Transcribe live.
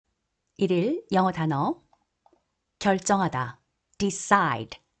1일 영어 단어 결정하다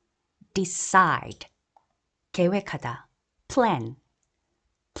decide, decide 계획하다 plan,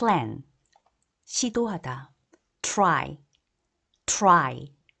 plan 시도하다 try,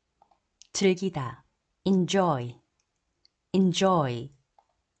 try 즐기다 enjoy, enjoy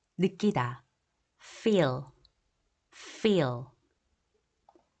느끼다 feel, feel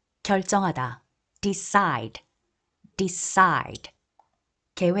결정하다 decide, decide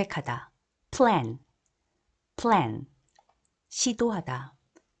계획하다 plan, plan 시도하다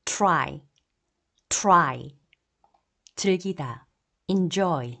try, try 즐기다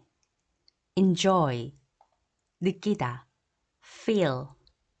enjoy, enjoy 느끼다 feel,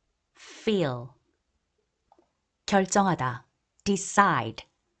 feel 결정하다 decide,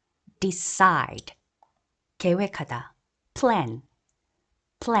 decide 계획하다 plan,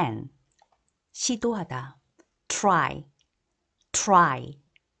 plan 시도하다 try, try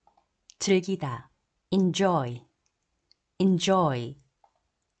즐기다 enjoy, enjoy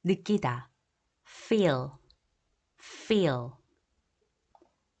느끼다 feel, feel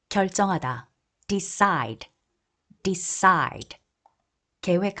결정하다 decide, decide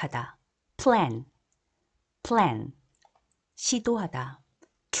계획하다 plan, plan 시도하다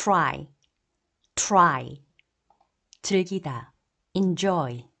try, try 즐기다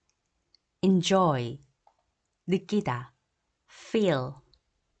enjoy, enjoy 느끼다 feel,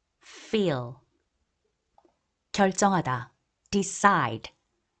 feel 결정하다 decide,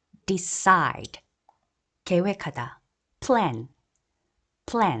 decide 계획하다 plan,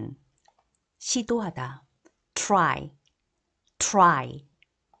 plan 시도하다 try, try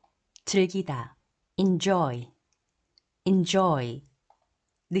즐기다 enjoy, enjoy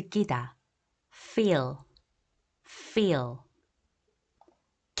느끼다 feel, feel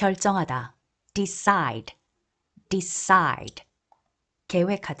결정하다 decide, decide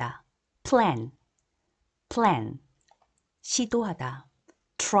계획하다 plan, plan 시도하다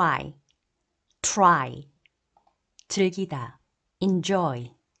try, try 즐기다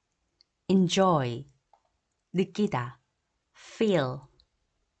enjoy, enjoy 느끼다 feel,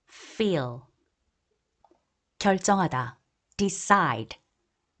 feel 결정하다 decide,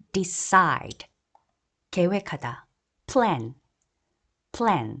 decide 계획하다 plan,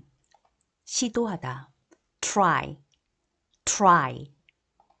 plan 시도하다 try, try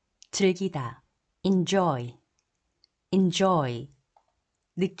즐기다 enjoy, enjoy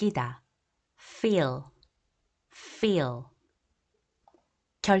느끼다 feel, feel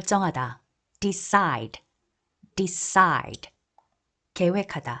결정하다 decide, decide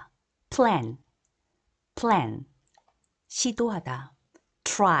계획하다 plan, plan 시도하다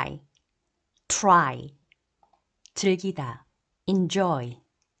try, try 즐기다 enjoy,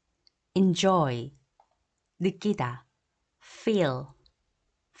 enjoy 느끼다 feel,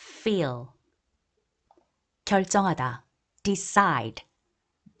 feel 결정하다 decide,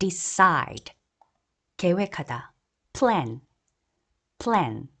 decide 계획하다 plan,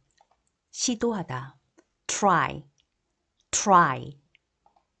 plan 시도하다 try, try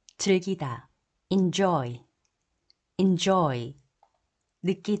즐기다 enjoy, enjoy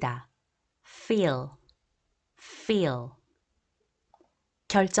느끼다 feel, feel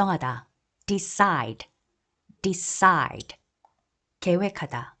결정하다 decide, decide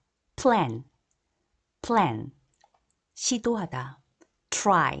계획하다 plan, plan 시도하다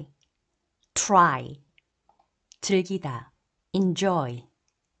try, try 즐기다 enjoy,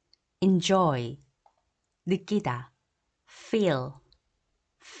 enjoy 느끼다 feel,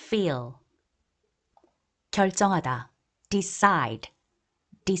 feel 결정하다 decide,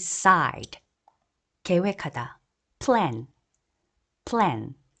 decide 계획하다 plan,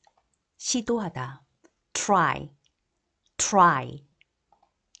 plan 시도하다 try, try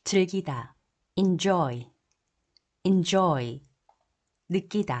즐기다 enjoy, enjoy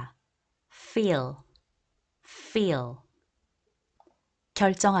느끼다 feel, feel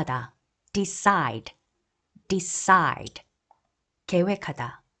결정하다 decide, decide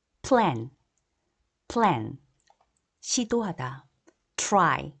계획하다 plan, plan 시도하다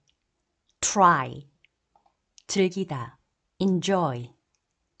try, try 즐기다 enjoy,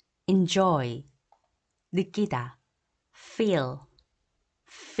 enjoy 느끼다 feel,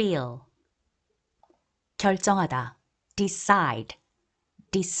 feel 결정하다 decide,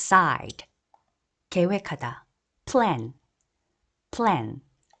 decide 계획하다 plan, plan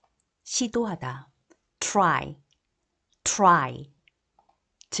시도하다 try, try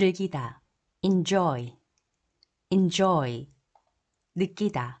즐기다 enjoy, enjoy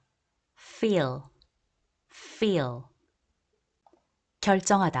느끼다 feel, feel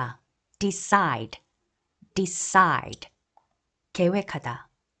결정하다 decide, decide 계획하다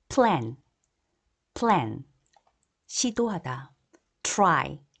plan, plan, 시도하다,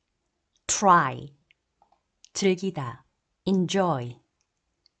 try, try, 즐기다, enjoy,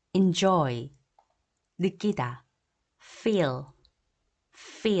 enjoy, 느끼다, feel,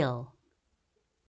 feel,